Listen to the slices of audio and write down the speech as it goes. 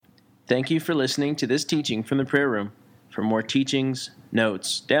Thank you for listening to this teaching from the Prayer Room. For more teachings,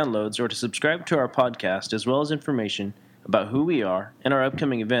 notes, downloads, or to subscribe to our podcast, as well as information about who we are and our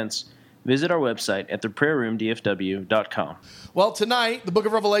upcoming events, visit our website at theprayerroomdfw.com. Well, tonight, the book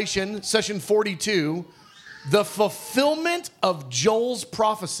of Revelation, session 42, the fulfillment of Joel's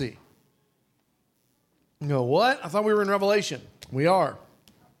prophecy. You go, what? I thought we were in Revelation. We are.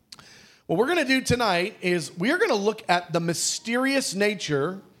 What we're going to do tonight is we are going to look at the mysterious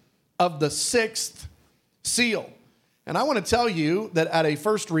nature of the sixth seal. And I want to tell you that at a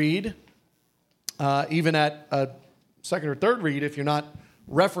first read, even at a second or third read, if you're not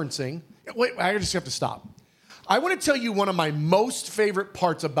referencing, wait, I just have to stop. I want to tell you one of my most favorite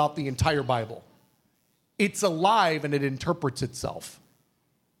parts about the entire Bible. It's alive and it interprets itself.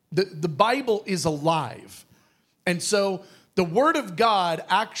 The Bible is alive. And so the Word of God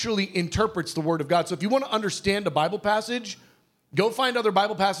actually interprets the Word of God. So if you want to understand a Bible passage, go find other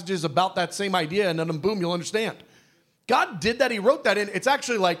Bible passages about that same idea, and then boom, you'll understand. God did that. He wrote that in. It's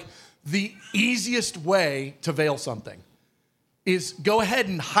actually like the easiest way to veil something is go ahead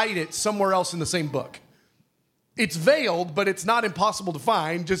and hide it somewhere else in the same book. It's veiled, but it's not impossible to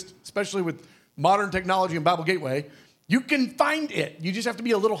find, just especially with modern technology and Bible Gateway. You can find it. You just have to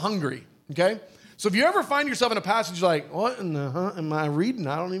be a little hungry, okay? So if you ever find yourself in a passage like, what in the hell am I reading?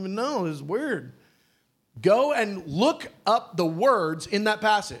 I don't even know. This is weird. Go and look up the words in that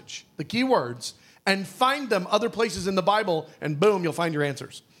passage, the key words, and find them other places in the Bible, and boom, you'll find your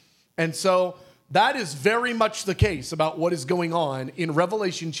answers. And so that is very much the case about what is going on in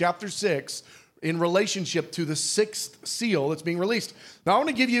Revelation chapter 6 in relationship to the sixth seal that's being released. Now, I want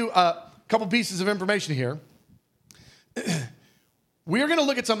to give you a couple pieces of information here. We are going to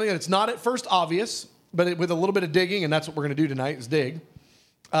look at something that's not at first obvious, but with a little bit of digging, and that's what we're going to do tonight is dig.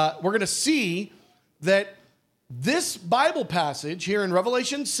 We're going to see that this Bible passage here in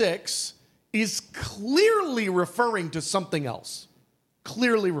Revelation 6 is clearly referring to something else.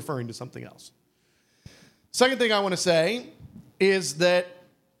 Clearly referring to something else. Second thing I want to say is that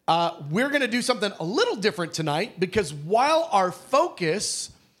we're going to do something a little different tonight because while our focus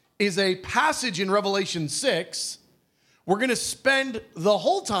is a passage in Revelation 6, we're going to spend the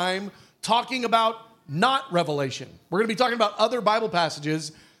whole time talking about not Revelation. We're going to be talking about other Bible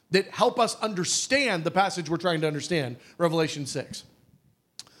passages that help us understand the passage we're trying to understand, Revelation 6.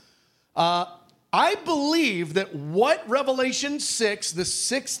 I believe that what Revelation 6, the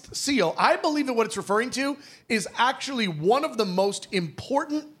sixth seal, I believe that what it's referring to is actually one of the most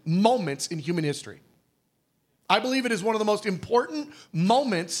important moments in human history. I believe it is one of the most important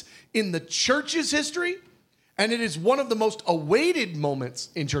moments in the church's history, and it is one of the most awaited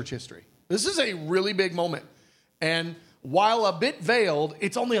moments in church history. This is a really big moment. And while a bit veiled,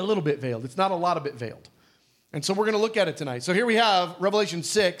 it's only a little bit veiled. It's not a lot of bit veiled. And so we're going to look at it tonight. So here we have Revelation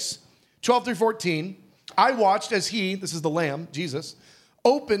 6, 12 through 14. I watched as he, this is the Lamb, Jesus,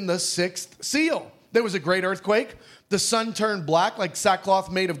 opened the sixth seal. There was a great earthquake. The sun turned black like sackcloth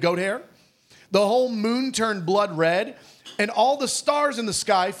made of goat hair. The whole moon turned blood red, and all the stars in the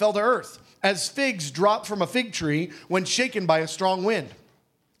sky fell to earth, as figs drop from a fig tree when shaken by a strong wind.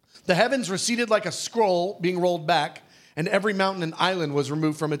 The heavens receded like a scroll being rolled back, and every mountain and island was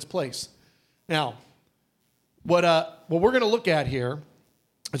removed from its place. Now, what we're going to look at here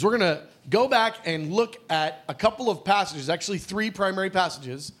is we're going to go back and look at a couple of passages, actually three primary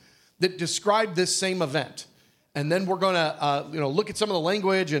passages, that describe this same event. And then we're going to look at some of the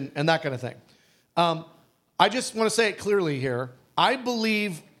language and that kind of thing. I just want to say it clearly here. I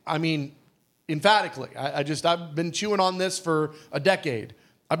believe, emphatically, I've been chewing on this for a decade.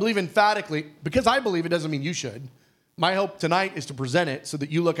 I believe emphatically, because I believe it doesn't mean you should. My hope tonight is to present it so that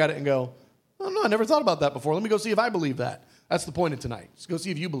you look at it and go, oh, no, I never thought about that before. Let me go see if I believe that. That's the point of tonight. Let's go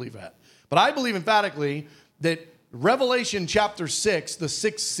see if you believe that. But I believe emphatically that Revelation chapter 6, the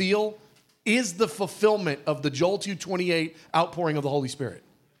sixth seal, is the fulfillment of the Joel 2:28 outpouring of the Holy Spirit.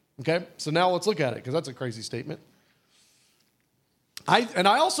 Okay? So now let's look at it, because that's a crazy statement. I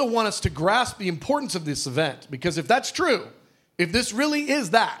also want us to grasp the importance of this event, because if that's true, if this really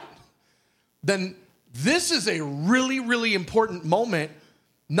is that, then this is a really, really important moment.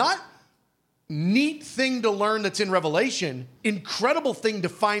 Not neat thing to learn that's in Revelation, incredible thing to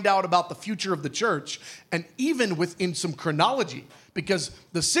find out about the future of the church, and even within some chronology, because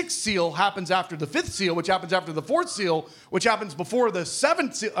the sixth seal happens after the fifth seal, which happens after the fourth seal, which happens before the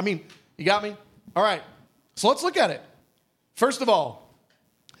seventh seal. You got me? All right, so let's look at it. First of all,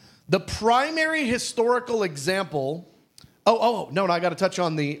 the primary historical example, no, I got to touch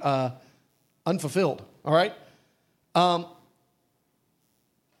on the unfulfilled, all right?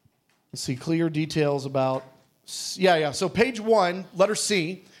 Let's see, clear details about, So page 1, letter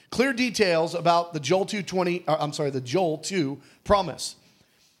C, clear details about the Joel 2 promise.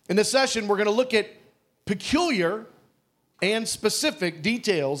 In this session, we're going to look at peculiar and specific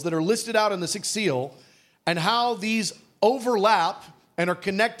details that are listed out in the sixth seal and how these overlap and are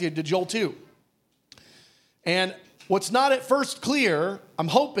connected to Joel 2. And what's not at first clear, I'm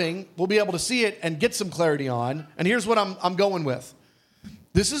hoping we'll be able to see it and get some clarity on. And here's what I'm going with.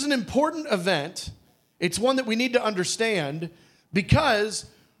 This is an important event. It's one that we need to understand because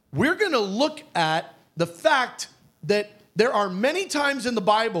we're going to look at the fact that there are many times in the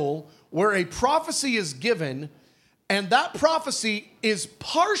Bible where a prophecy is given and that prophecy is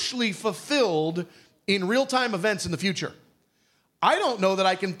partially fulfilled in real-time events in the future. I don't know that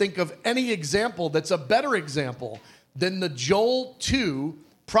I can think of any example that's a better example than the Joel 2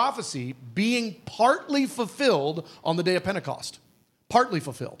 prophecy being partly fulfilled on the day of Pentecost. Partly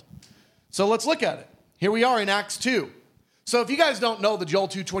fulfilled. So let's look at it. Here we are in Acts 2. So if you guys don't know the Joel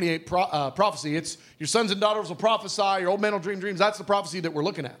 2:28 prophecy, it's your sons and daughters will prophesy, your old men will dream dreams. That's the prophecy that we're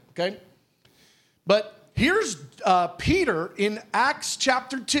looking at, okay? But here's Peter in Acts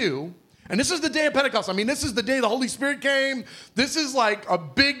chapter 2, and this is the day of Pentecost. I mean, this is the day the Holy Spirit came. This is like a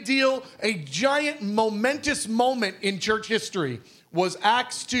big deal. A giant, momentous moment in church history was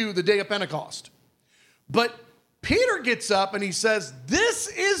Acts 2, the day of Pentecost. But Peter gets up and he says, this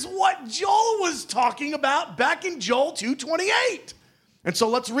is what Joel was talking about back in Joel 2:28. And so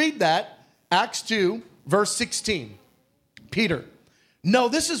let's read that. Acts 2, verse 16. Peter, no,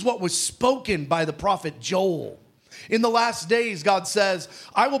 this is what was spoken by the prophet Joel. In the last days, God says,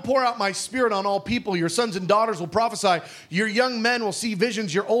 I will pour out my spirit on all people. Your sons and daughters will prophesy. Your young men will see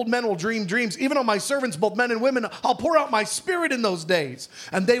visions. Your old men will dream dreams. Even on my servants, both men and women, I'll pour out my spirit in those days,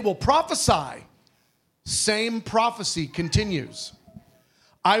 and they will prophesy. Same prophecy continues.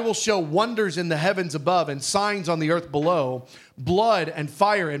 I will show wonders in the heavens above and signs on the earth below, blood and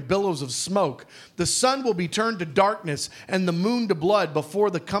fire and billows of smoke. The sun will be turned to darkness and the moon to blood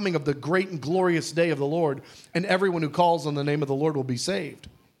before the coming of the great and glorious day of the Lord, and everyone who calls on the name of the Lord will be saved.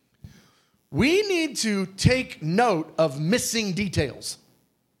 We need to take note of missing details.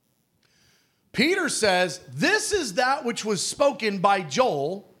 Peter says, this is that which was spoken by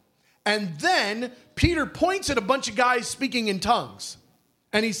Joel, and then Peter points at a bunch of guys speaking in tongues.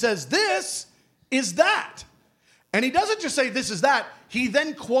 And he says, this is that. And he doesn't just say this is that. He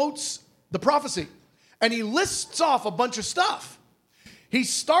then quotes the prophecy. And he lists off a bunch of stuff. He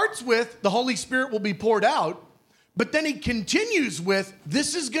starts with the Holy Spirit will be poured out. But then he continues with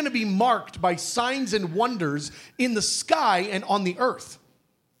this is going to be marked by signs and wonders in the sky and on the earth.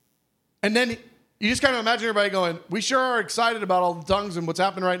 And then you just kind of imagine everybody going, we sure are excited about all the tongues and what's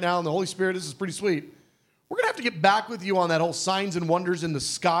happening right now. And the Holy Spirit, this is pretty sweet. We're going to have to get back with you on that whole signs and wonders in the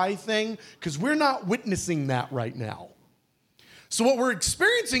sky thing because we're not witnessing that right now. So what we're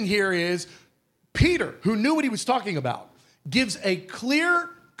experiencing here is Peter, who knew what he was talking about, gives a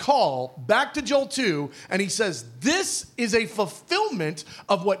clear call back to Joel 2, and he says, this is a fulfillment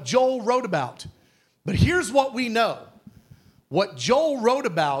of what Joel wrote about. But here's what we know. What Joel wrote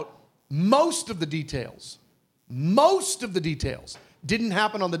about, most of the details didn't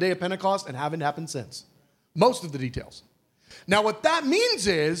happen on the day of Pentecost and haven't happened since. Most of the details. Now, what that means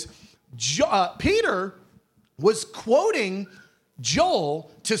is Peter was quoting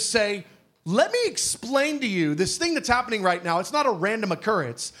Joel to say, let me explain to you this thing that's happening right now. It's not a random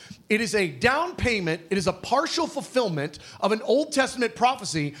occurrence. It is a down payment. It is a partial fulfillment of an Old Testament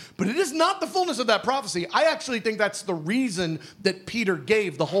prophecy, but it is not the fullness of that prophecy. I actually think that's the reason that Peter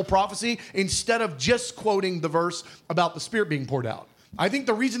gave the whole prophecy instead of just quoting the verse about the Spirit being poured out. I think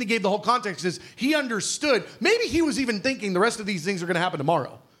the reason he gave the whole context is he understood. Maybe he was even thinking the rest of these things are going to happen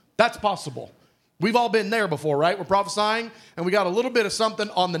tomorrow. That's possible. We've all been there before, right? We're prophesying, and we got a little bit of something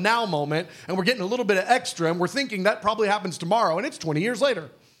on the now moment, and we're getting a little bit of extra, and we're thinking that probably happens tomorrow, and it's 20 years later.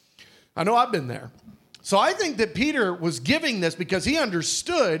 I know I've been there. So I think that Peter was giving this because he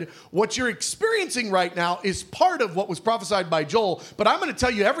understood what you're experiencing right now is part of what was prophesied by Joel, but I'm going to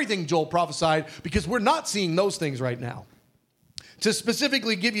tell you everything Joel prophesied because we're not seeing those things right now. To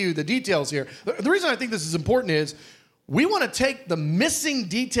specifically give you the details here, the reason I think this is important is we want to take the missing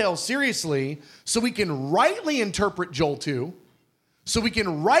details seriously so we can rightly interpret Joel 2, so we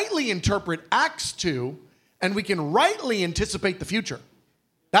can rightly interpret Acts 2, and we can rightly anticipate the future.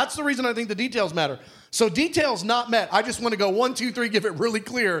 That's the reason I think the details matter. So details not met. I just want to go 1, 2, 3, give it really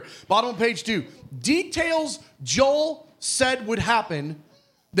clear. Bottom of page 2. Details Joel said would happen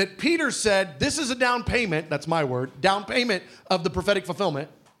that Peter said, this is a down payment, that's my word, down payment of the prophetic fulfillment,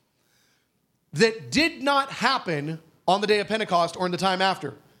 that did not happen on the day of Pentecost or in the time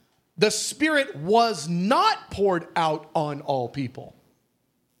after. The Spirit was not poured out on all people.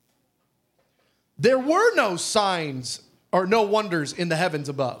 There were no signs or no wonders in the heavens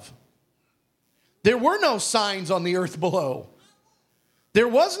above. There were no signs on the earth below. There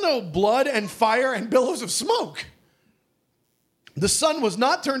was no blood and fire and billows of smoke. The sun was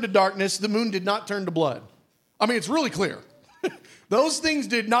not turned to darkness. The moon did not turn to blood. I mean, it's really clear. Those things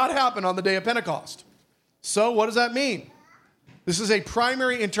did not happen on the day of Pentecost. So what does that mean? This is a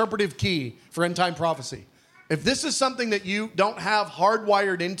primary interpretive key for end time prophecy. If this is something that you don't have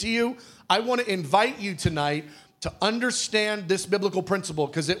hardwired into you, I want to invite you tonight to understand this biblical principle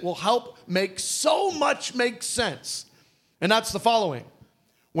because it will help make so much make sense. And that's the following.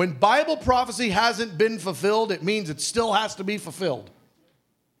 When Bible prophecy hasn't been fulfilled, it means it still has to be fulfilled.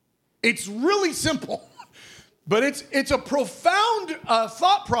 It's really simple, but it's a profound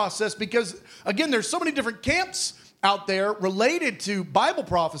thought process because, again, there's so many different camps out there related to Bible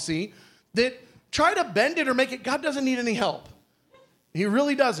prophecy that try to bend it or make it. God doesn't need any help. He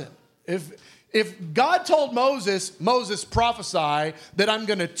really doesn't. If God told Moses, prophesy that I'm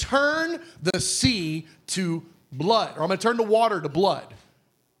going to turn the sea to blood, or I'm going to turn the water to blood.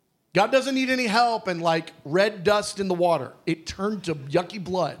 God doesn't need any help and like red dust in the water. It turned to yucky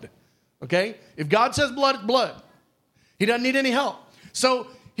blood, okay? If God says blood, it's blood. He doesn't need any help. So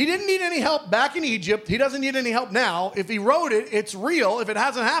he didn't need any help back in Egypt. He doesn't need any help now. If he wrote it, it's real. If it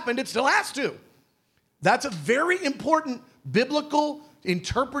hasn't happened, it still has to. That's a very important biblical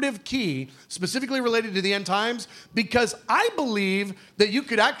interpretive key, specifically related to the end times, because I believe that you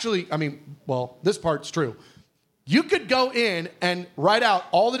could actually, this part's true. You could go in and write out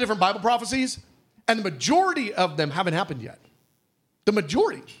all the different Bible prophecies, and the majority of them haven't happened yet. The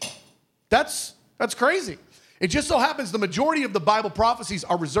majority. That's crazy. It just so happens the majority of the Bible prophecies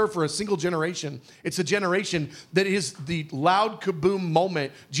are reserved for a single generation. It's a generation that is the loud kaboom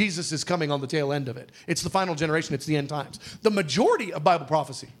moment. Jesus is coming on the tail end of it. It's the final generation. It's the end times. The majority of Bible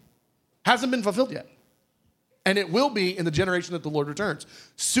prophecy hasn't been fulfilled yet. And it will be in the generation that the Lord returns.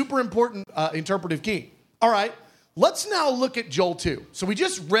 Super important interpretive key. All right, let's now look at Joel 2. So we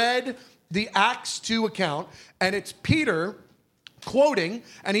just read the Acts 2 account, and it's Peter quoting,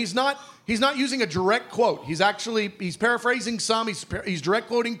 and he's not using a direct quote. He's paraphrasing some. He's direct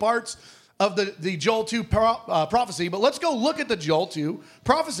quoting parts of the Joel 2 prophecy. But let's go look at the Joel 2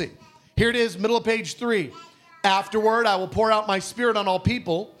 prophecy. Here it is, middle of page 3. Afterward, I will pour out my spirit on all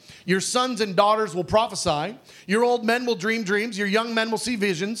people. Your sons and daughters will prophesy. Your old men will dream dreams. Your young men will see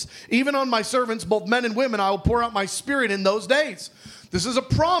visions. Even on my servants, both men and women, I will pour out my spirit in those days. This is a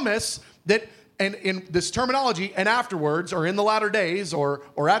promise that, and in this terminology, and afterwards, or in the latter days, or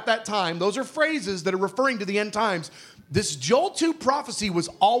at that time, those are phrases that are referring to the end times. This Joel 2 prophecy was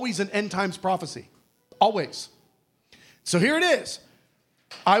always an end times prophecy. Always. So here it is.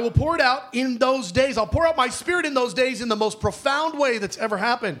 I will pour it out in those days. I'll pour out my spirit in those days in the most profound way that's ever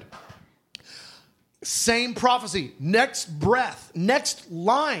happened. Same prophecy. Next breath. Next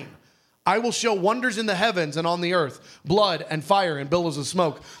line. I will show wonders in the heavens and on the earth, blood and fire and billows of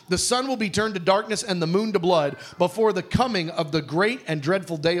smoke. The sun will be turned to darkness and the moon to blood before the coming of the great and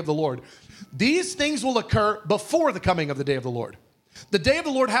dreadful day of the Lord. These things will occur before the coming of the day of the Lord. The day of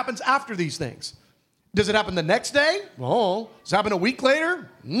the Lord happens after these things. Does it happen the next day? Oh. Does it happen a week later?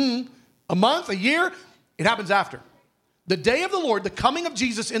 A month? A year? It happens after. The day of the Lord, the coming of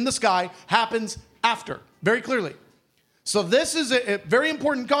Jesus in the sky, happens after, very clearly. So this is a very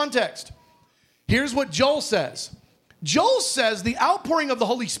important context. Here's what Joel says. Joel says the outpouring of the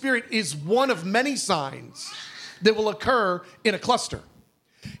Holy Spirit is one of many signs that will occur in a cluster.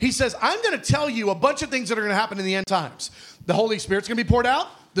 He says, I'm going to tell you a bunch of things that are going to happen in the end times. The Holy Spirit's going to be poured out.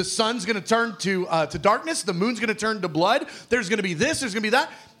 The sun's going to turn to darkness. The moon's going to turn to blood. There's going to be this. There's going to be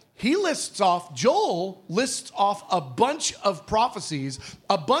that. Joel lists off a bunch of prophecies,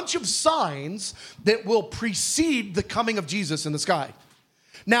 a bunch of signs that will precede the coming of Jesus in the sky.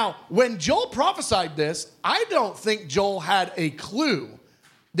 Now, when Joel prophesied this, I don't think Joel had a clue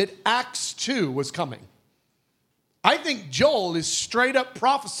that Acts 2 was coming. I think Joel is straight up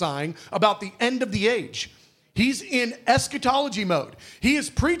prophesying about the end of the age. He's in eschatology mode. He is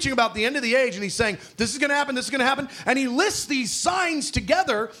preaching about the end of the age, and he's saying, this is going to happen, this is going to happen. And he lists these signs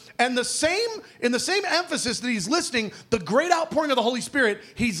together, and in the same emphasis that he's listing the great outpouring of the Holy Spirit,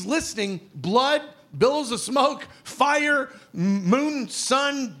 he's listing blood, billows of smoke, fire, moon,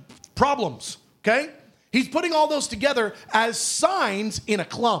 sun, problems, okay? He's putting all those together as signs in a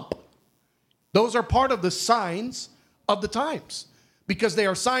clump. Those are part of the signs of the times, because they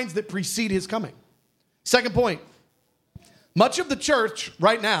are signs that precede his coming. Second point, much of the church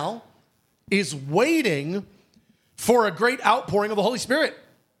right now is waiting for a great outpouring of the Holy Spirit.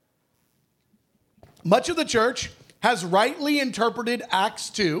 Much of the church has rightly interpreted Acts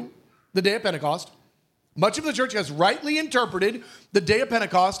 2 the day of Pentecost. Much of the church has rightly interpreted the day of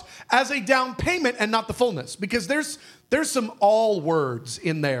Pentecost as a down payment and not the fullness, because there's some all words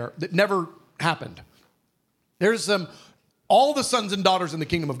in there that never happened. There's some all the sons and daughters in the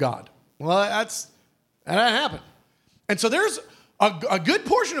kingdom of God. Well, that happened. And so there's a good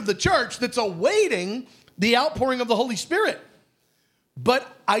portion of the church that's awaiting the outpouring of the Holy Spirit. But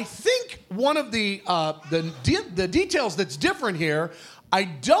I think one of the details that's different here, I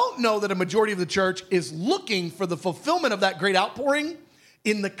don't know that a majority of the church is looking for the fulfillment of that great outpouring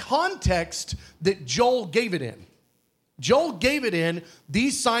in the context that Joel gave it in. Joel gave it in,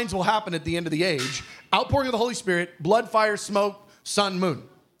 these signs will happen at the end of the age. Outpouring of the Holy Spirit, blood, fire, smoke, sun, moon.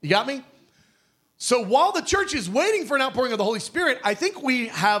 You got me? So while the church is waiting for an outpouring of the Holy Spirit, I think we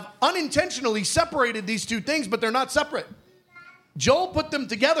have unintentionally separated these two things, but they're not separate. Joel put them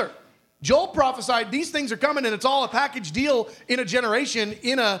together. Joel prophesied these things are coming, and it's all a package deal in a generation,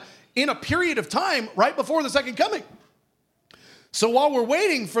 in a period of time right before the second coming. So while we're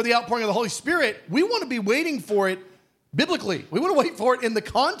waiting for the outpouring of the Holy Spirit, we want to be waiting for it biblically. We want to wait for it in the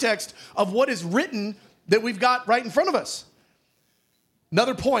context of what is written that we've got right in front of us.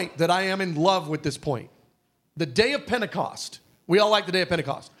 Another point that I am in love with this point. The day of Pentecost. We all like the day of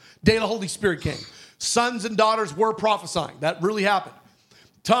Pentecost. Day of the Holy Spirit came. Sons and daughters were prophesying. That really happened.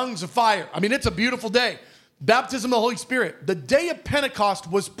 Tongues of fire. I mean, it's a beautiful day. Baptism of the Holy Spirit. The day of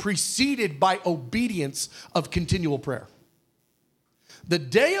Pentecost was preceded by obedience of continual prayer. The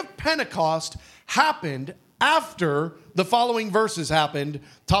day of Pentecost happened after the following verses happened,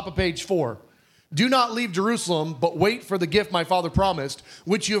 top of page 4. Do not leave Jerusalem, but wait for the gift my Father promised,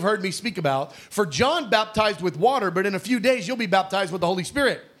 which you have heard me speak about. For John baptized with water, but in a few days you'll be baptized with the Holy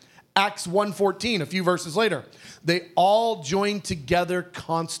Spirit. Acts 1:14, a few verses later. They all joined together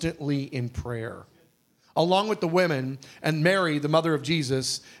constantly in prayer, along with the women and Mary, the mother of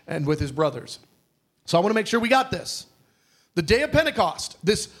Jesus, and with his brothers. So I want to make sure we got this. The day of Pentecost,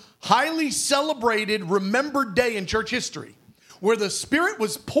 this highly celebrated, remembered day in church history, where the Spirit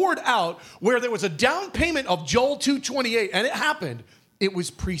was poured out, where there was a down payment of Joel 2:28, and it happened, it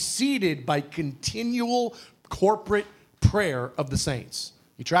was preceded by continual corporate prayer of the saints.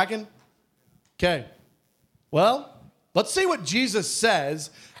 You tracking? Okay. Well, let's see what Jesus says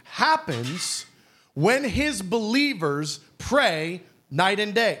happens when his believers pray night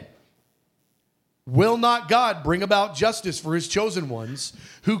and day. Will not God bring about justice for his chosen ones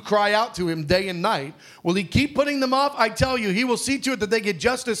who cry out to him day and night? Will he keep putting them off? I tell you, he will see to it that they get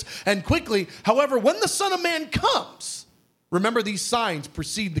justice and quickly. However, when the Son of Man comes, remember these signs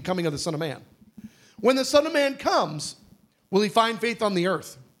precede the coming of the Son of Man. When the Son of Man comes, will he find faith on the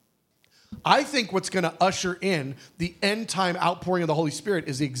earth? I think what's going to usher in the end time outpouring of the Holy Spirit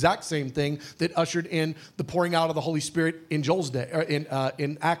is the exact same thing that ushered in the pouring out of the Holy Spirit in Joel's day, or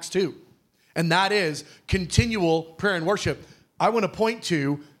in Acts 2. And that is continual prayer and worship. I want to point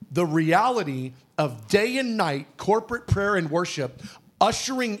to the reality of day and night corporate prayer and worship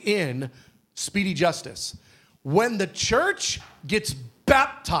ushering in speedy justice. When the church gets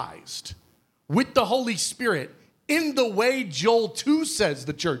baptized with the Holy Spirit in the way Joel 2 says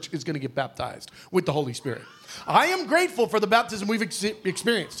the church is going to get baptized with the Holy Spirit. I am grateful for the baptism we've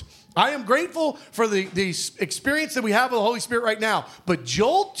experienced. I am grateful for the experience that we have with the Holy Spirit right now. But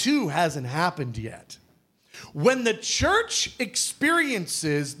Joel 2 hasn't happened yet. When the church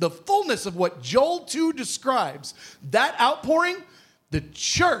experiences the fullness of what Joel 2 describes, that outpouring, the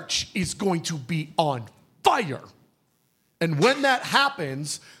church is going to be on fire. And when that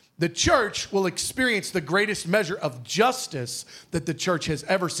happens, the church will experience the greatest measure of justice that the church has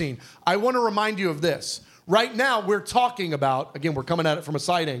ever seen. I want to remind you of this. Right now, we're talking about, again, we're coming at it from a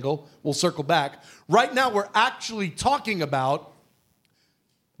side angle. We'll circle back. Right now, we're actually talking about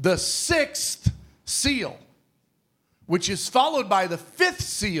the sixth seal, which is followed by the fifth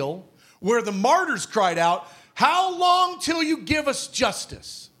seal, where the martyrs cried out, "How long till you give us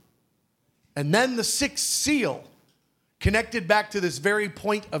justice?" And then the sixth seal, connected back to this very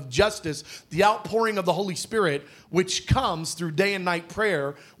point of justice, the outpouring of the Holy Spirit, which comes through day and night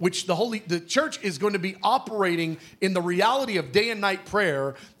prayer, which the church is going to be operating in the reality of day and night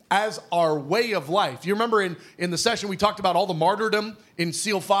prayer as our way of life. You remember in the session we talked about all the martyrdom in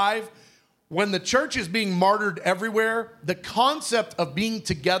Seal 5? When the church is being martyred everywhere, the concept of being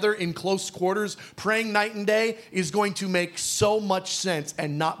together in close quarters, praying night and day, is going to make so much sense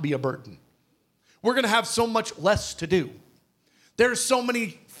and not be a burden. We're going to have so much less to do. There's so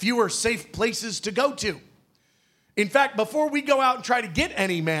many fewer safe places to go to. In fact, before we go out and try to get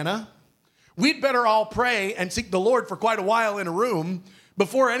any manna, we'd better all pray and seek the Lord for quite a while in a room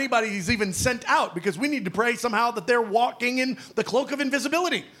before anybody's even sent out, because we need to pray somehow that they're walking in the cloak of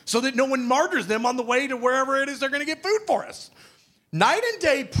invisibility so that no one martyrs them on the way to wherever it is they're going to get food for us. Night and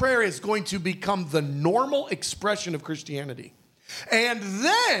day prayer is going to become the normal expression of Christianity. And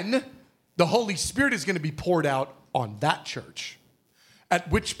then the Holy Spirit is going to be poured out on that church, at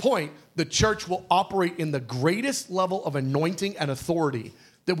which point the church will operate in the greatest level of anointing and authority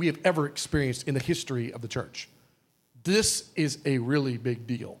that we have ever experienced in the history of the church. This is a really big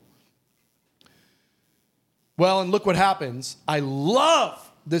deal. Well, and look what happens. I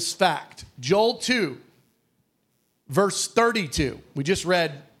love this fact. Joel 2, verse 32. We just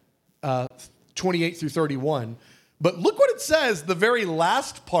read 28 through 31. But look what it says, the very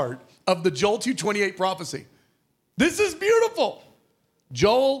last part of the Joel 2:28 prophecy. This is beautiful.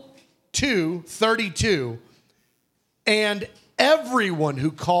 Joel 2:32. And everyone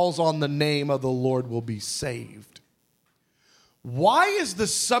who calls on the name of the Lord will be saved. Why is the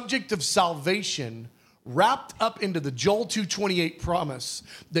subject of salvation wrapped up into the Joel 2:28 promise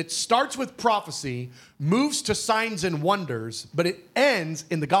that starts with prophecy, moves to signs and wonders, but it ends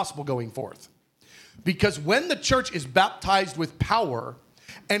in the gospel going forth? Because when the church is baptized with power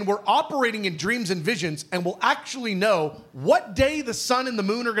and we're operating in dreams and visions and we'll actually know what day the sun and the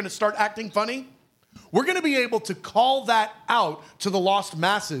moon are going to start acting funny, we're going to be able to call that out to the lost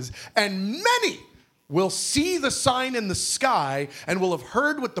masses, and many will see the sign in the sky and will have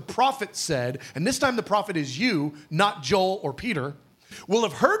heard what the prophet said, and this time the prophet is you, not Joel or Peter, will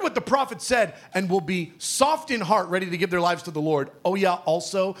have heard what the prophet said and will be soft in heart, ready to give their lives to the Lord. Oh yeah,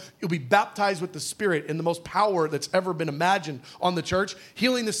 also, you'll be baptized with the Spirit in the most power that's ever been imagined on the church,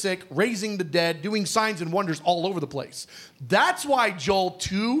 healing the sick, raising the dead, doing signs and wonders all over the place. That's why Joel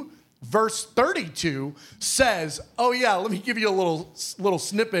 2, verse 32 says, oh yeah, let me give you a little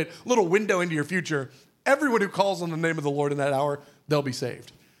snippet, little window into your future. Everyone who calls on the name of the Lord in that hour, they'll be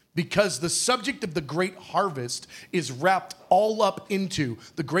saved. Because the subject of the great harvest is wrapped all up into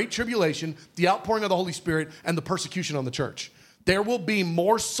the great tribulation, the outpouring of the Holy Spirit, and the persecution on the church. There will be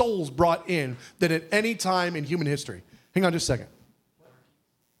more souls brought in than at any time in human history. Hang on just a second.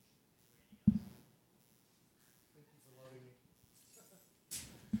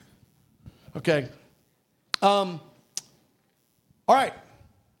 Okay. All right.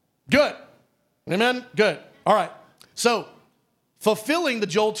 Good. Amen? Good. All right. So, fulfilling the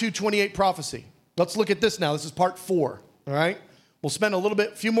Joel 2:28 prophecy. Let's look at this now. This is part 4. All right? We'll spend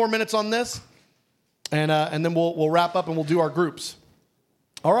a few more minutes on this, and then we'll wrap up and we'll do our groups.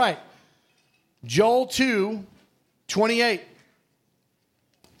 All right. Joel 2:28.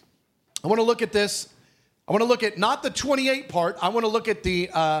 I want to look at this. I want to look at not the 28 part. I want to look at the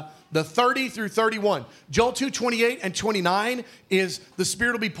 30 through 31. Joel 2:28 and 29 is the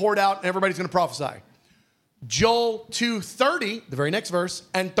Spirit will be poured out and everybody's going to prophesy. Joel 2:30, the very next verse,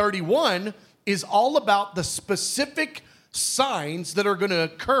 and 31 is all about the specific signs that are going to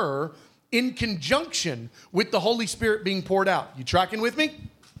occur in conjunction with the Holy Spirit being poured out. You tracking with me?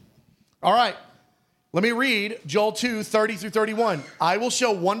 All right. Let me read Joel 2:30 through 31. I will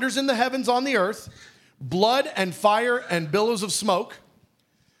show wonders in the heavens on the earth, blood and fire and billows of smoke.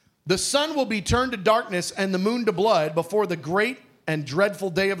 The sun will be turned to darkness and the moon to blood before the great and dreadful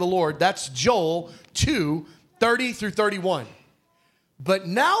day of the Lord. That's Joel 2:30 through 31. But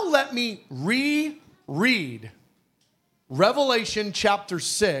now let me reread Revelation chapter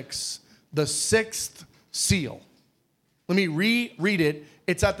 6, the 6th seal. Let me reread it.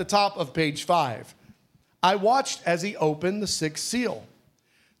 It's at the top of page 5. I watched as he opened the 6th seal.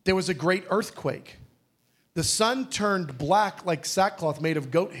 There was a great earthquake. The sun turned black like sackcloth made of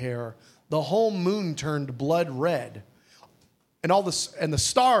goat hair. The whole moon turned blood red. And the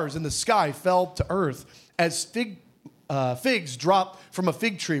stars in the sky fell to earth as figs drop from a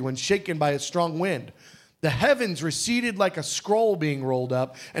fig tree when shaken by a strong wind. The heavens receded like a scroll being rolled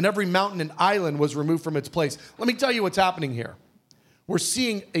up, and every mountain and island was removed from its place. Let me tell you what's happening here. We're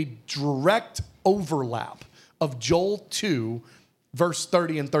seeing a direct overlap of Joel 2, verse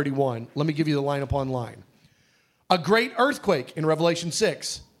 30 and 31. Let me give you the line upon line. A great earthquake in Revelation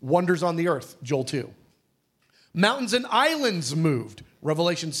 6, wonders on the earth, Joel 2. Mountains and islands moved,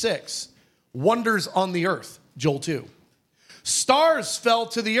 Revelation 6, wonders on the earth, Joel 2. Stars fell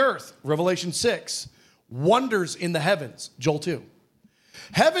to the earth, Revelation 6, wonders in the heavens, Joel 2.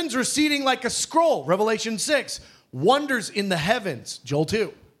 Heavens receding like a scroll, Revelation 6, wonders in the heavens, Joel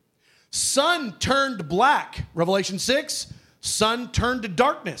 2. Sun turned black, Revelation 6, sun turned to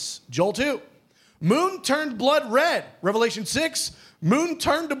darkness, Joel 2. Moon turned blood red, Revelation 6. Moon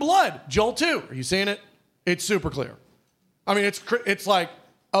turned to blood, Joel 2. Are you seeing it? It's super clear. I mean, it's like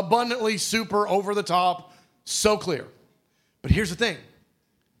abundantly super over the top, so clear. But here's the thing.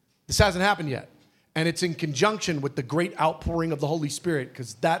 This hasn't happened yet. And it's in conjunction with the great outpouring of the Holy Spirit,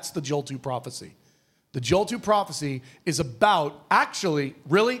 because that's the Joel 2 prophecy. The Joel 2 prophecy is about, actually,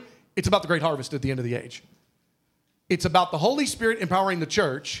 really, it's about the great harvest at the end of the age. It's about the Holy Spirit empowering the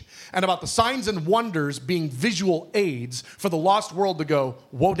church and about the signs and wonders being visual aids for the lost world to go,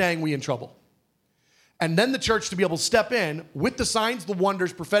 whoa, dang, we in trouble. And then the church to be able to step in with the signs, the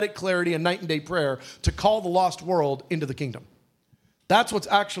wonders, prophetic clarity, and night and day prayer to call the lost world into the kingdom. That's what's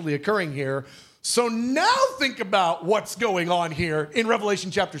actually occurring here. So now think about what's going on here in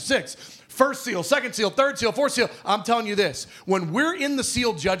Revelation chapter 6. First seal, second seal, third seal, fourth seal. I'm telling you this. When we're in the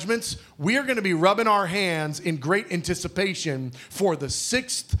seal judgments, we are going to be rubbing our hands in great anticipation for the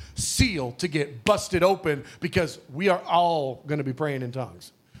sixth seal to get busted open, because we are all going to be praying in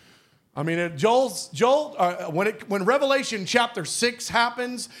tongues. I mean, when Revelation chapter 6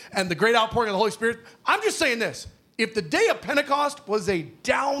 happens and the great outpouring of the Holy Spirit, I'm just saying this. If the day of Pentecost was a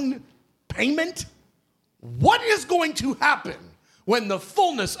down payment, what is going to happen when the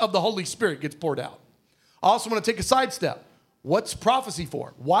fullness of the Holy Spirit gets poured out? I also want to take a sidestep. What's prophecy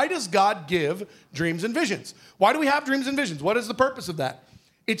for? Why does God give dreams and visions? Why do we have dreams and visions? What is the purpose of that?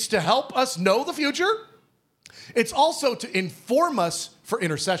 It's to help us know the future. It's also to inform us for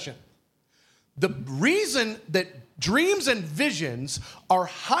intercession. The reason that dreams and visions are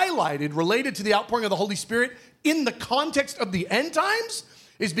highlighted related to the outpouring of the Holy Spirit in the context of the end times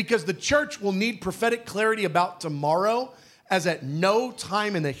is because the church will need prophetic clarity about tomorrow as at no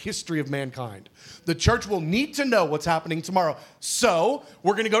time in the history of mankind. The church will need to know what's happening tomorrow. So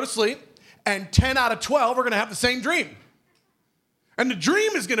we're going to go to sleep, and 10 out of 12 are going to have the same dream. And the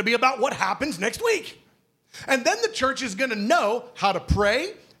dream is going to be about what happens next week. And then the church is going to know how to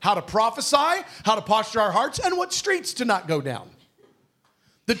pray, how to prophesy, how to posture our hearts, and what streets to not go down.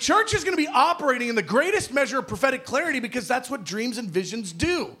 The church is going to be operating in the greatest measure of prophetic clarity because that's what dreams and visions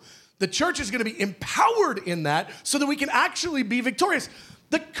do. The church is going to be empowered in that so that we can actually be victorious.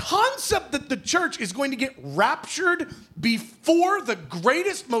 The concept that the church is going to get raptured before the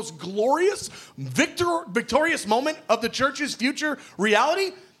greatest, most glorious, victorious moment of the church's future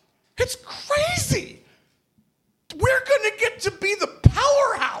reality, it's crazy. We're going to get to be the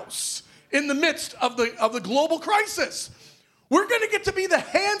powerhouse in the midst of the global crisis. We're going to get to be the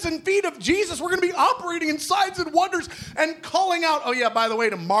hands and feet of Jesus. We're going to be operating in signs and wonders and calling out, oh yeah, by the way,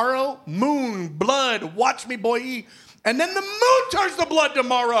 tomorrow, moon, blood, watch me, boy. And then the moon turns to blood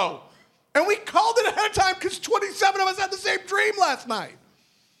tomorrow. And we called it ahead of time because 27 of us had the same dream last night.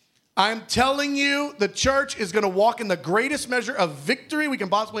 I'm telling you, the church is going to walk in the greatest measure of victory we can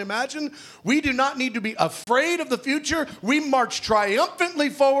possibly imagine. We do not need to be afraid of the future. We march triumphantly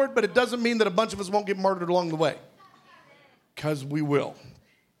forward, but it doesn't mean that a bunch of us won't get murdered along the way. Because we will.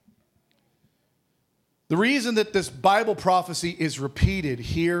 The reason that this Bible prophecy is repeated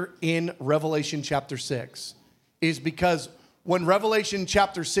here in Revelation chapter 6 is because when Revelation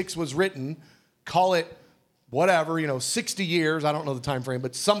chapter 6 was written, call it whatever, 60 years, I don't know the time frame,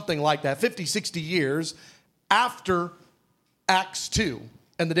 but something like that, 50, 60 years after Acts 2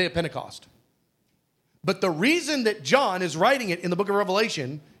 and the day of Pentecost. But the reason that John is writing it in the book of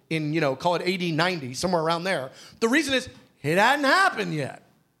Revelation in, call it AD 90, somewhere around there, the reason is it hadn't happened yet.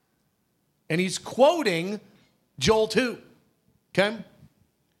 And he's quoting Joel 2, okay?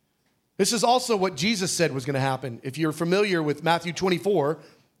 This is also what Jesus said was going to happen. If you're familiar with Matthew 24,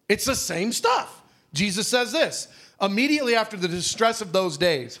 it's the same stuff. Jesus says this, immediately after the distress of those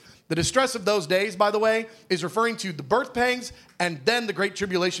days. The distress of those days, by the way, is referring to the birth pangs and then the Great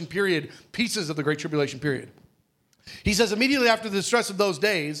Tribulation period, pieces of the Great Tribulation period. He says, immediately after the distress of those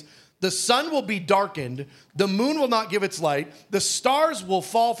days, the sun will be darkened, the moon will not give its light, the stars will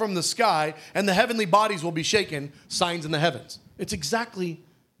fall from the sky, and the heavenly bodies will be shaken, signs in the heavens. It's exactly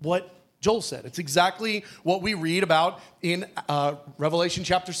what Joel said. It's exactly what we read about in Revelation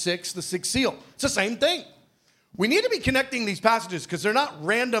chapter 6, the sixth seal. It's the same thing. We need to be connecting these passages because they're not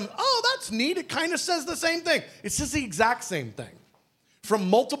random, oh, that's neat, it kind of says the same thing. It says the exact same thing from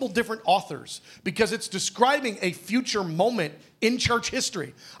multiple different authors because it's describing a future moment in church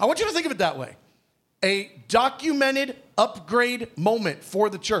history. I want you to think of it that way. A documented upgrade moment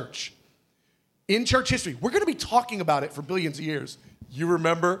for the church in church history. We're going to be talking about it for billions of years. You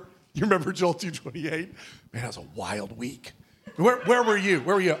remember Joel 2:28? Man, that was a wild week. Where were you?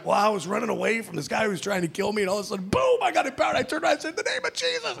 Where were you? Well, I was running away from this guy who was trying to kill me, and all of a sudden, boom, I got empowered. I turned around and said, in the name of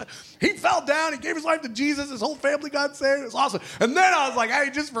Jesus. He fell down. He gave his life to Jesus. His whole family got saved. It was awesome. And then I was like, hey,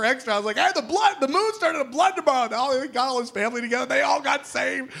 just for extra, I was like, hey, the moon started to blood tomorrow. And he got all his family together. They all got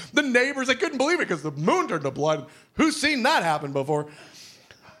saved. The neighbors, they couldn't believe it because the moon turned to blood. Who's seen that happen before?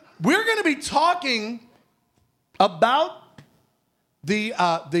 We're going to be talking about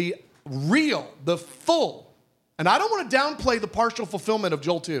the real, the full, and I don't want to downplay the partial fulfillment of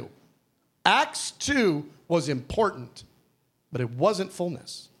Joel 2. Acts 2 was important, but it wasn't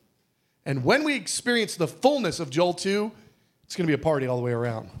fullness. And when we experience the fullness of Joel 2, it's going to be a party all the way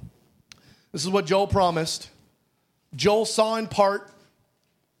around. This is what Joel promised. Joel saw in part.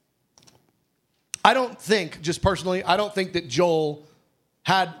 I don't think, just personally, I don't think that Joel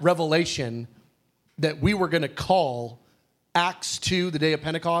had revelation that we were going to call Acts 2, the day of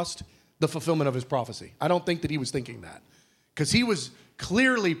Pentecost, the fulfillment of his prophecy. I don't think that he was thinking that, because he was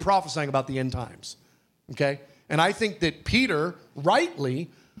clearly prophesying about the end times, okay? And I think that Peter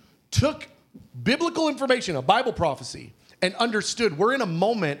rightly took biblical information, a Bible prophecy, and understood we're in a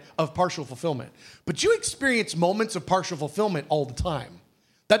moment of partial fulfillment. But you experience moments of partial fulfillment all the time.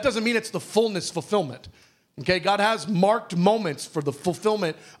 That doesn't mean it's the fullness fulfillment. Okay, God has marked moments for the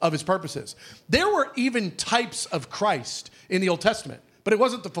fulfillment of his purposes. There were even types of Christ in the Old Testament, but it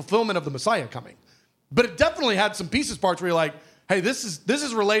wasn't the fulfillment of the Messiah coming. But it definitely had some parts where you're like, hey, this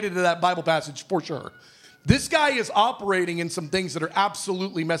is related to that Bible passage for sure. This guy is operating in some things that are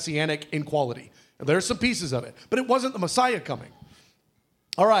absolutely messianic in quality. There's some pieces of it, but it wasn't the Messiah coming.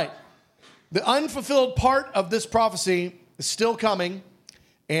 All right, the unfulfilled part of this prophecy is still coming,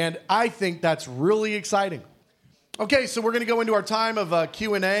 and I think that's really exciting. Okay, so we're going to go into our time of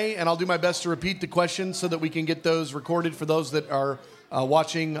Q&A, and I'll do my best to repeat the questions so that we can get those recorded for those that are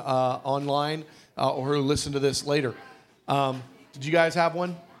watching online or who listen to this later. Did you guys have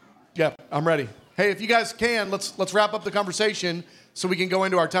one? Yeah, I'm ready. Hey, if you guys can, let's wrap up the conversation so we can go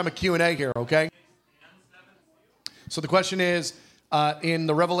into our time of Q&A here, okay? So the question is, in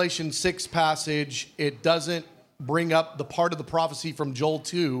the Revelation 6 passage, it doesn't bring up the part of the prophecy from Joel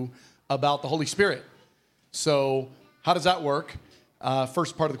 2 about the Holy Spirit. So how does that work?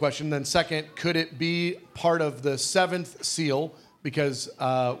 First part of the question. Then second, could it be part of the seventh seal? Because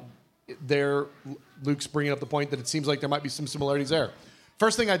Luke's bringing up the point that it seems like there might be some similarities there.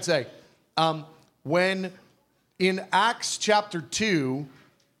 First thing I'd say, when in Acts chapter 2,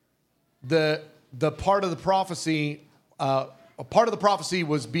 the part of the prophecy, a part of the prophecy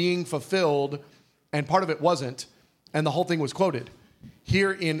was being fulfilled and part of it wasn't, and the whole thing was quoted.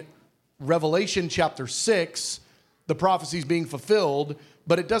 Here in Revelation chapter 6, the prophecy is being fulfilled,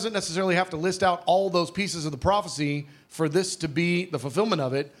 but it doesn't necessarily have to list out all those pieces of the prophecy for this to be the fulfillment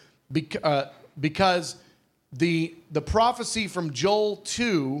of it, because the prophecy from Joel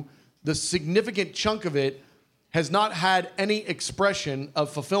 2, the significant chunk of it, has not had any expression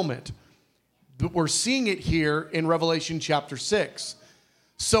of fulfillment. But we're seeing it here in Revelation chapter 6.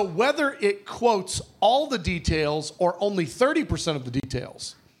 So whether it quotes all the details or only 30% of the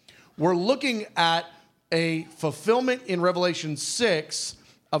details, we're looking at a fulfillment in Revelation 6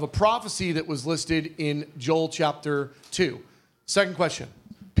 of a prophecy that was listed in Joel chapter 2. Second question,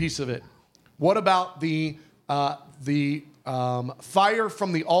 piece of it. What about the fire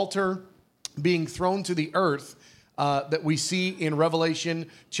from the altar being thrown to the earth that we see in Revelation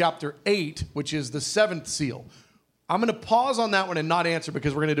chapter 8, which is the seventh seal? I'm going to pause on that one and not answer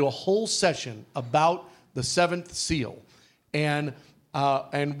because we're going to do a whole session about the seventh seal. And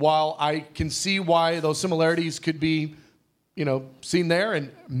while I can see why those similarities could be, seen there,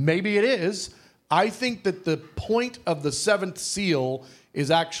 and maybe it is, I think that the point of the seventh seal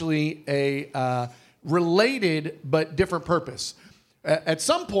is actually a related but different purpose. At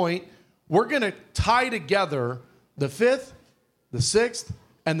some point, we're going to tie together the fifth, the sixth,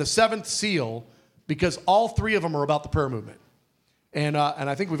 and the seventh seal, because all three of them are about the prayer movement. And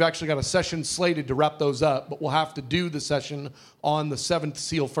I think we've actually got a session slated to wrap those up, but we'll have to do the session on the seventh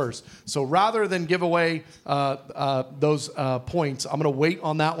seal first. So rather than give away those points, I'm going to wait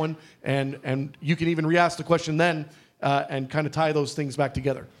on that one, and you can even re-ask the question then and kind of tie those things back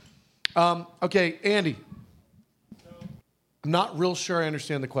together. Okay, Andy. I'm not real sure I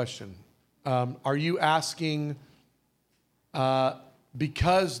understand the question. Are you asking,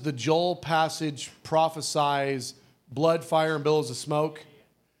 because the Joel passage prophesies blood, fire, and billows of smoke,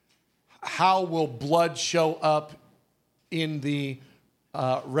 how will blood show up in the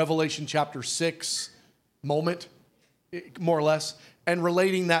Revelation chapter 6 moment, more or less? And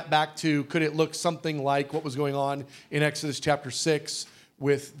relating that back to, could it look something like what was going on in Exodus chapter 6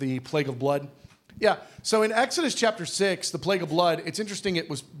 with the plague of blood? Yeah, so in Exodus chapter 6, the plague of blood, it's interesting, it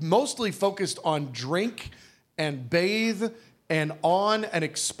was mostly focused on drink and bathe and on an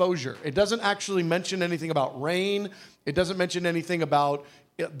exposure. It doesn't actually mention anything about rain. It doesn't mention anything about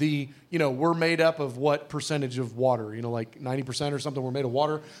we're made up of what percentage of water, like 90% or something, we're made of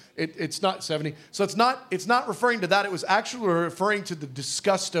water. It's not 70. So it's not referring to that. It was actually referring to the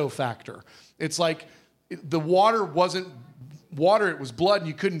disgusto factor. It's like the water wasn't water, it was blood, and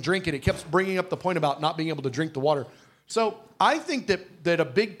you couldn't drink it. It kept bringing up the point about not being able to drink the water. So I think that a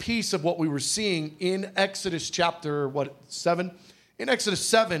big piece of what we were seeing in Exodus chapter, 7? In Exodus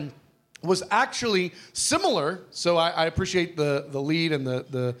 7 was actually similar. So I appreciate the lead and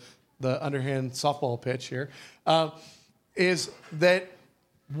the underhand softball pitch here. Is that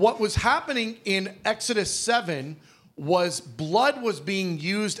what was happening in Exodus 7 was blood was being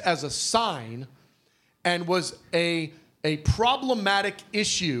used as a sign and was a problematic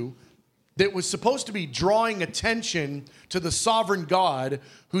issue that was supposed to be drawing attention to the sovereign God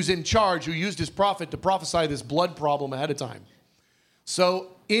who's in charge, who used his prophet to prophesy this blood problem ahead of time. So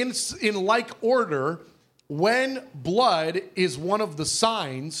in like order, when blood is one of the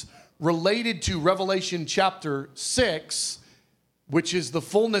signs related to Revelation chapter 6, which is the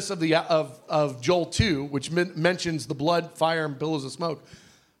fullness of Joel 2, which mentions the blood, fire, and billows of smoke,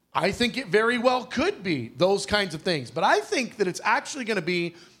 I think it very well could be those kinds of things. But I think that it's actually going to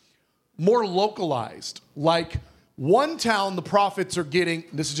be more localized. Like one town, the prophets are getting,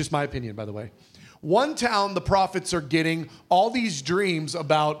 this is just my opinion, by the way. One town, the prophets are getting all these dreams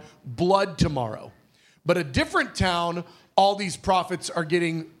about blood tomorrow. But a different town, all these prophets are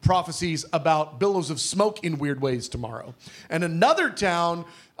getting prophecies about billows of smoke in weird ways tomorrow. And another town,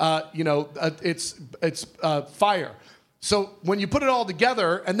 it's fire. So when you put it all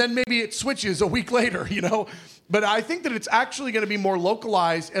together, and then maybe it switches a week later, But I think that it's actually going to be more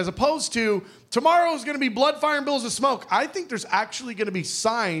localized as opposed to tomorrow is going to be blood, fire, and billows of smoke. I think there's actually going to be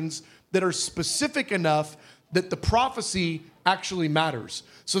signs that are specific enough that the prophecy actually matters.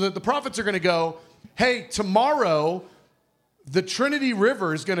 So that the prophets are going to go, hey, tomorrow the Trinity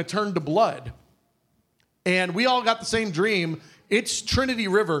River is going to turn to blood. And we all got the same dream. It's Trinity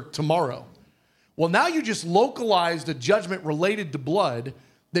River tomorrow. Well, now you just localized a judgment related to blood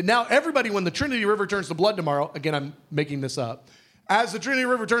that now everybody, when the Trinity River turns to blood tomorrow, again, I'm making this up. As the Trinity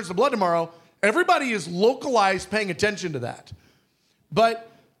River turns to blood tomorrow, everybody is localized paying attention to that. But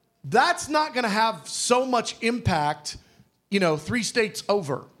that's not going to have so much impact, 3 states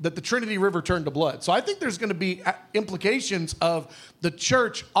over, that the Trinity River turned to blood. So I think there's going to be implications of the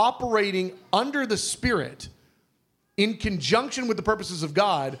church operating under the Spirit in conjunction with the purposes of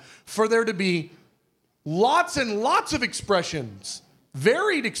God for there to be lots and lots of expressions,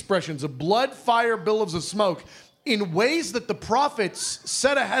 varied expressions of blood, fire, billows of smoke in ways that the prophets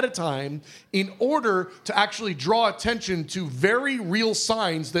said ahead of time in order to actually draw attention to very real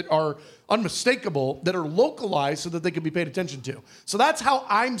signs that are unmistakable, that are localized so that they can be paid attention to. So that's how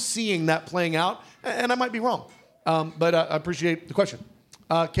I'm seeing that playing out, and I might be wrong. But I appreciate the question.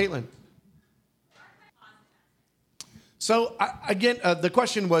 Caitlin. So again, the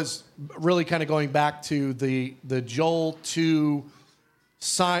question was really kind of going back to the Joel 2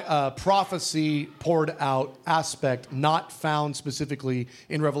 prophecy poured out aspect, not found specifically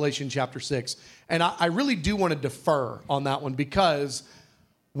in Revelation chapter 6. And I really do want to defer on that one because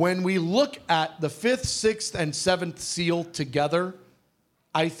when we look at the 5th, 6th, and 7th seal together,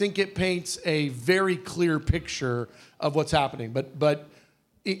 I think it paints a very clear picture of what's happening. But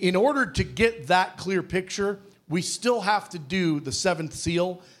in order to get that clear picture, we still have to do the 7th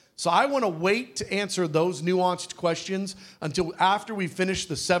seal. So I want to wait to answer those nuanced questions until after we finish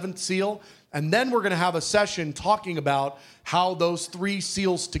the 7th seal. And then we're going to have a session talking about how those 3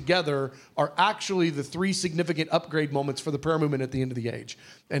 seals together are actually the 3 significant upgrade moments for the prayer movement at the end of the age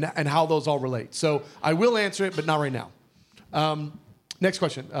and how those all relate. So I will answer it, but not right now. Next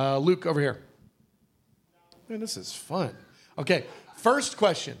question. Luke over here. Man, this is fun. Okay. First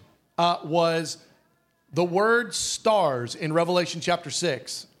question was the word stars in Revelation chapter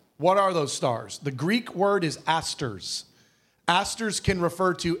 6. What are those stars? The Greek word is asters. Asters can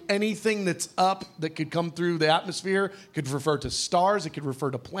refer to anything that's up that could come through the atmosphere. It could refer to stars. It could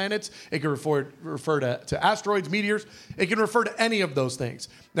refer to planets. It could refer to asteroids, meteors. It can refer to any of those things.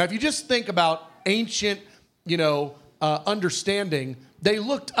 Now, if you just think about ancient, understanding, they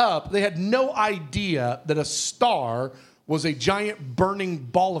looked up. They had no idea that a star was a giant burning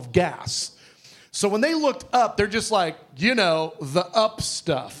ball of gas. So when they looked up, they're just like, the up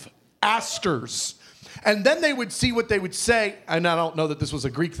stuff, asters. And then they would see what they would say, and I don't know that this was a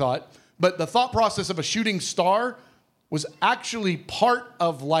Greek thought, but the thought process of a shooting star was actually part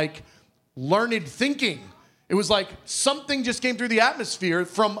of learned thinking. It was like something just came through the atmosphere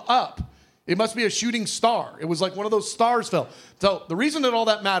from up. It must be a shooting star. It was like one of those stars fell. So the reason that all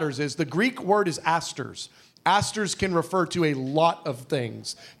that matters is the Greek word is asters. Asters can refer to a lot of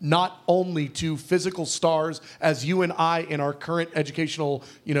things, not only to physical stars, as you and I in our current educational,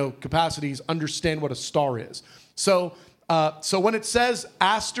 capacities understand what a star is. So when it says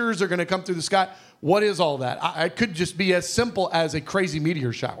asters are going to come through the sky, what is all that? It could just be as simple as a crazy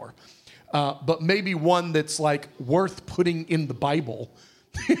meteor shower, but maybe one that's like worth putting in the Bible.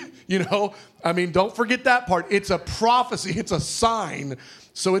 You know, I mean, don't forget that part. It's a prophecy. It's a sign.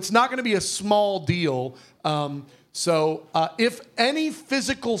 So it's not going to be a small deal. So if any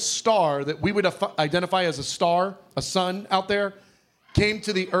physical star that we would identify as a star, a sun out there, came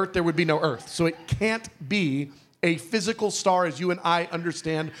to the earth, there would be no earth. So it can't be a physical star as you and I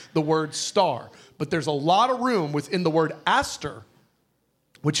understand the word star. But there's a lot of room within the word aster,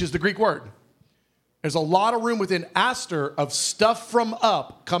 which is the Greek word. There's a lot of room within aster of stuff from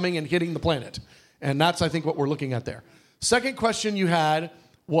up coming and hitting the planet. And that's, I think, what we're looking at there. Second question you had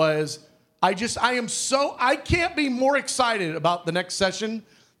was, I can't be more excited about the next session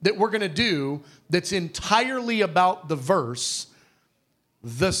that we're going to do that's entirely about the verse,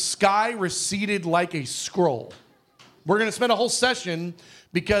 the sky receded like a scroll. We're going to spend a whole session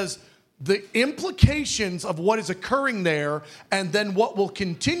because the implications of what is occurring there and then what will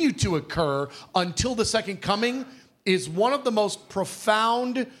continue to occur until the second coming is one of the most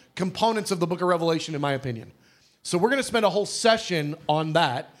profound components of the book of Revelation, in my opinion. So we're going to spend a whole session on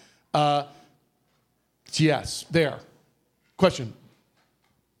that. Yes, there. Question.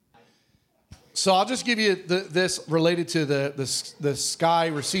 So I'll just give you this related to the sky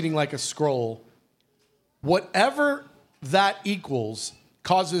receding like a scroll. Whatever that equals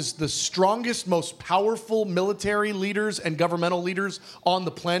causes the strongest, most powerful military leaders and governmental leaders on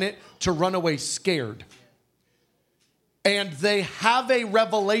the planet to run away scared. And they have a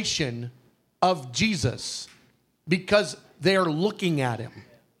revelation of Jesus because they're looking at him.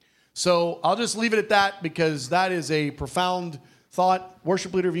 So I'll just leave it at that because that is a profound thought.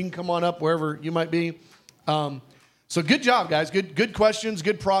 Worship leader, if you can come on up wherever you might be. So good job, guys. Good questions,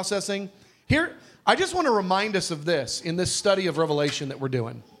 good processing. Here, I just want to remind us of this in this study of Revelation that we're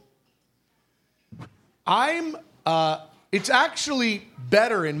doing. It's actually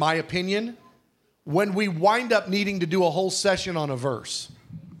better, in my opinion, when we wind up needing to do a whole session on a verse.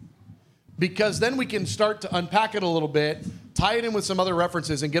 Because then we can start to unpack it a little bit, tie it in with some other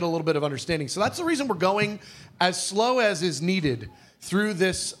references, and get a little bit of understanding. So that's the reason we're going as slow as is needed through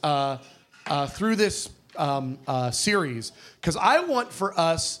this series. Because I want for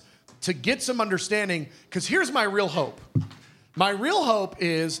us to get some understanding, because here's my real hope. My real hope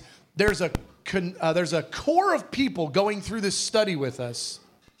is there's a core of people going through this study with us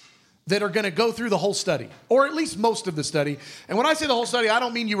that are going to go through the whole study, or at least most of the study. And when I say the whole study, I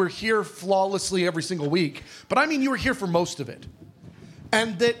don't mean you were here flawlessly every single week, but I mean you were here for most of it.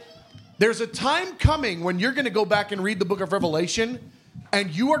 And that there's a time coming when you're going to go back and read the book of Revelation,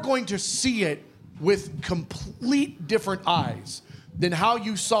 and you are going to see it with complete different eyes than how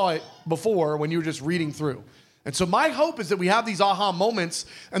you saw it before when you were just reading through. And so my hope is that we have these aha moments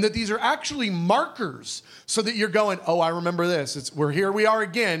and that these are actually markers so that you're going, oh, I remember this. Here we are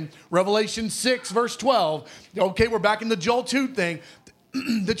again, Revelation 6, verse 12. Okay, we're back in the Joel 2 thing,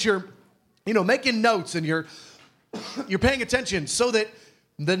 that you're, making notes and you're paying attention so that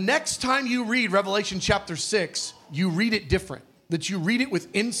the next time you read Revelation chapter 6, you read it different, that you read it with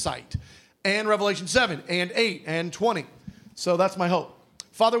insight, and Revelation 7 and 8 and 20. So that's my hope.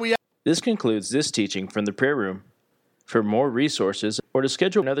 Father, This concludes this teaching from the prayer room. For more resources or to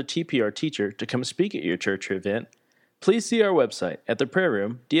schedule another TPR teacher to come speak at your church or event, please see our website at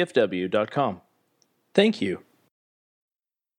theprayerroomdfw.com. Thank you.